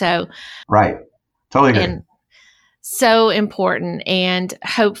it. So, right. Totally agree. And so important. And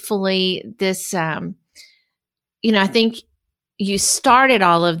hopefully this, I think you started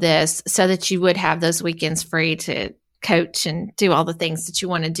all of this so that you would have those weekends free to coach and do all the things that you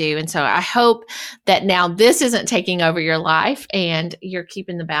want to do. And so I hope that now this isn't taking over your life and you're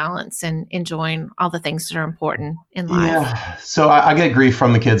keeping the balance and enjoying all the things that are important in life. Yeah. So I get grief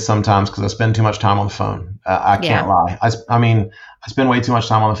from the kids sometimes because I spend too much time on the phone. I can't lie. I spend way too much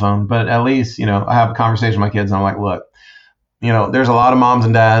time on the phone, but at least, I have a conversation with my kids and I'm like, look, there's a lot of moms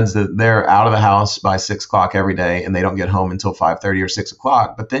and dads that they're out of the house by 6 o'clock every day and they don't get home until 5:30 or 6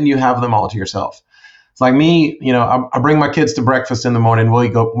 o'clock, but then you have them all to yourself. It's like me, I bring my kids to breakfast in the morning. We'll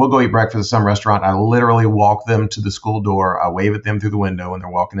go eat breakfast at some restaurant. I literally walk them to the school door. I wave at them through the window when they're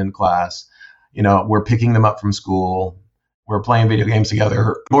walking into class. We're picking them up from school. We're playing video games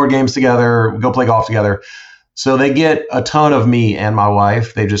together, board games together, we go play golf together. So they get a ton of me and my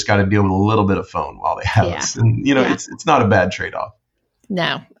wife. They just got to deal with a little bit of phone while they have us. And, it's not a bad trade-off.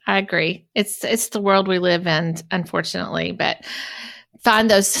 No, I agree. It's the world we live in, unfortunately, but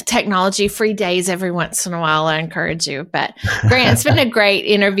find those technology-free days every once in a while. I encourage you. But Grant, it's been a great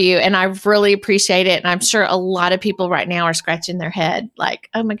interview, and I really appreciate it. And I'm sure a lot of people right now are scratching their head like,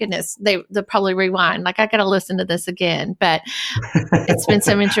 oh, my goodness, they'll probably rewind. Like, I got to listen to this again. But it's been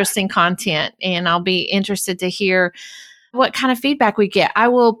some interesting content, and I'll be interested to hear what kind of feedback we get. I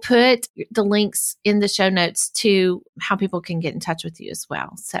will put the links in the show notes to how people can get in touch with you as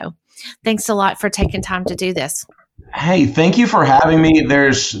well. So thanks a lot for taking time to do this. Hey, thank you for having me.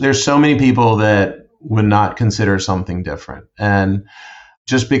 There's so many people that would not consider something different. And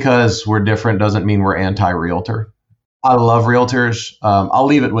just because we're different doesn't mean we're anti-realtor. I love realtors. I'll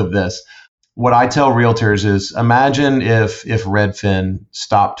leave it with this. What I tell realtors is imagine if Redfin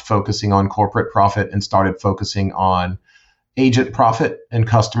stopped focusing on corporate profit and started focusing on agent profit and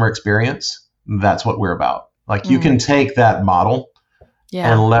customer experience. That's what we're about. Like you can take that model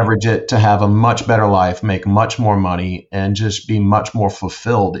and leverage it to have a much better life, make much more money, and just be much more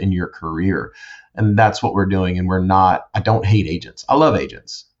fulfilled in your career. And that's what we're doing. And I don't hate agents. I love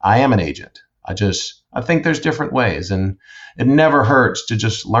agents. I am an agent. I think there's different ways, and it never hurts to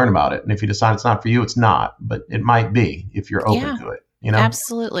just learn about it. And if you decide it's not for you, it's not, but it might be if you're open to it,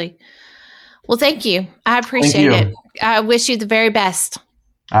 Absolutely. Well, thank you. I appreciate it. I wish you the very best.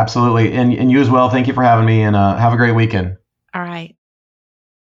 Absolutely. And you as well. Thank you for having me, and have a great weekend. All right.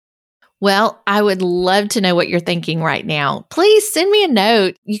 Well, I would love to know what you're thinking right now. Please send me a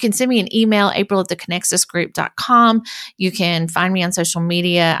note. You can send me an email, april@theconexusgroup.com. You can find me on social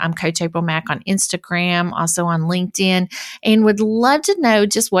media. I'm Coach April Mack on Instagram, also on LinkedIn, and would love to know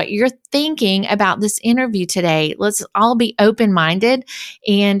just what you're thinking about this interview today. Let's all be open-minded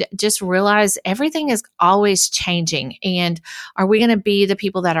and just realize everything is always changing. And are we going to be the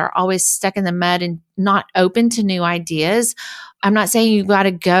people that are always stuck in the mud and not open to new ideas? I'm not saying you've got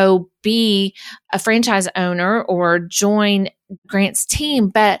to go be a franchise owner or join Grant's team,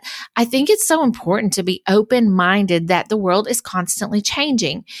 but I think it's so important to be open-minded that the world is constantly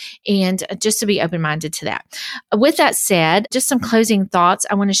changing, and just to be open-minded to that. With that said, just some closing thoughts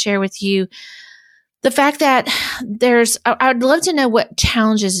I want to share with you. The fact that I'd love to know what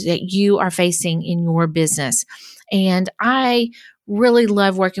challenges that you are facing in your business. And I really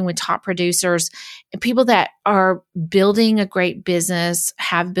love working with top producers and people that are building a great business,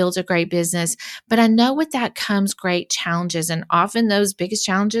 have built a great business. But I know with that comes great challenges. And often those biggest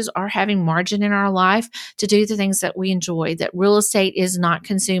challenges are having margin in our life to do the things that we enjoy, that real estate is not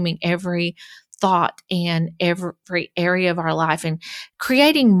consuming every thought and every area of our life, and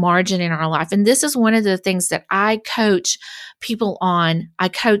creating margin in our life. And this is one of the things that I coach people on. I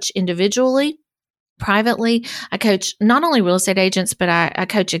coach individually, privately. I coach not only real estate agents, but I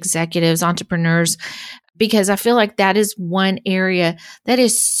coach executives, entrepreneurs, because I feel like that is one area that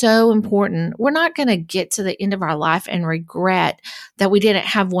is so important. We're not going to get to the end of our life and regret that we didn't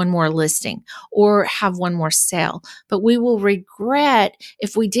have one more listing or have one more sale, but we will regret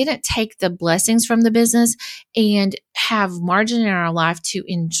if we didn't take the blessings from the business and have margin in our life to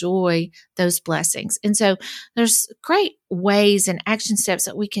enjoy those blessings. And so there's great ways and action steps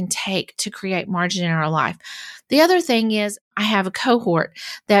that we can take to create margin in our life. The other thing is I have a cohort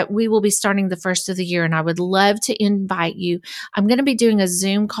that we will be starting the first of the year, and I would love to invite you. I'm going to be doing a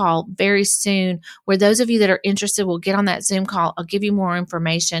Zoom call very soon where those of you that are interested will get on that Zoom call. I'll give you more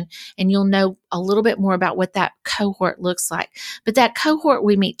information and you'll know a little bit more about what that cohort looks like. But that cohort,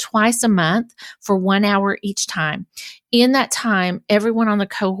 we meet twice a month for 1 hour each time. In that time, everyone on the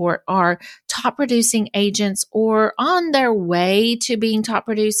cohort are top producing agents or on their way to being top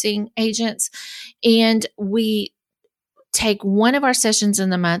producing agents. And we take one of our sessions in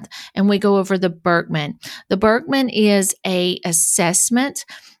the month and we go over the Birkman. The Birkman is a assessment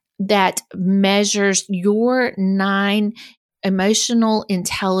that measures your 9 emotional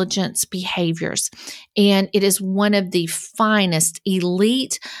intelligence behaviors. And it is one of the finest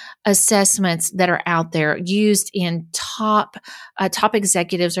elite assessments that are out there, used in top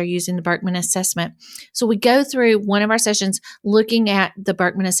executives are using the Birkman assessment. So we go through one of our sessions looking at the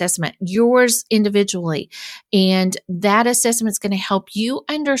Birkman assessment, yours individually. And that assessment is going to help you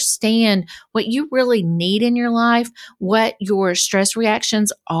understand what you really need in your life, what your stress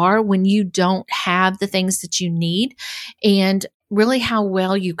reactions are when you don't have the things that you need, and really how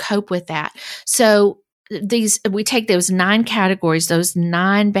well you cope with that. So we take those 9 categories, those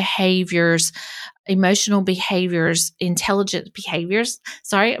 9 behaviors, emotional behaviors, intelligent behaviors.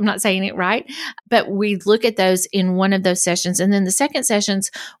 Sorry, I'm not saying it right, but we look at those in one of those sessions. And then the second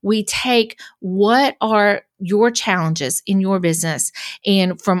sessions, we take what are your challenges in your business.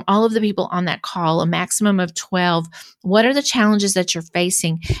 And from all of the people on that call, a maximum of 12, what are the challenges that you're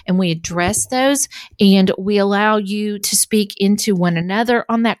facing? And we address those and we allow you to speak into one another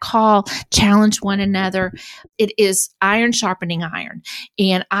on that call, challenge one another. It is iron sharpening iron.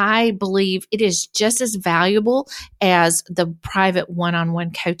 And I believe it is just as valuable as the private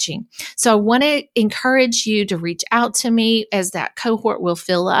one-on-one coaching. So I want to encourage you to reach out to me as that cohort will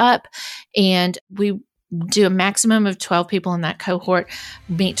fill up, and we do a maximum of 12 people in that cohort,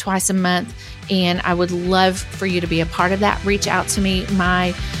 meet twice a month, and I would love for you to be a part of that. Reach out to me.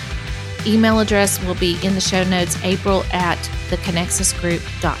 My email address will be in the show notes,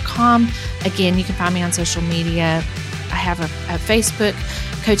 april@theconexusgroup.com. Again, you can find me on social media. I have a Facebook,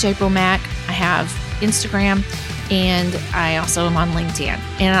 Coach April Mack. I have Instagram, and I also am on LinkedIn.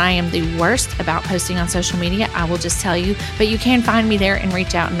 And I am the worst about posting on social media, I will just tell you, but you can find me there and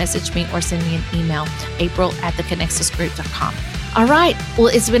reach out and message me or send me an email, april@theconexusgroup.com. All right. Well,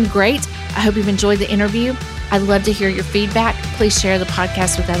 it's been great. I hope you've enjoyed the interview. I'd love to hear your feedback. Please share the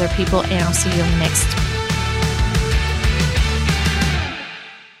podcast with other people, and I'll see you on the next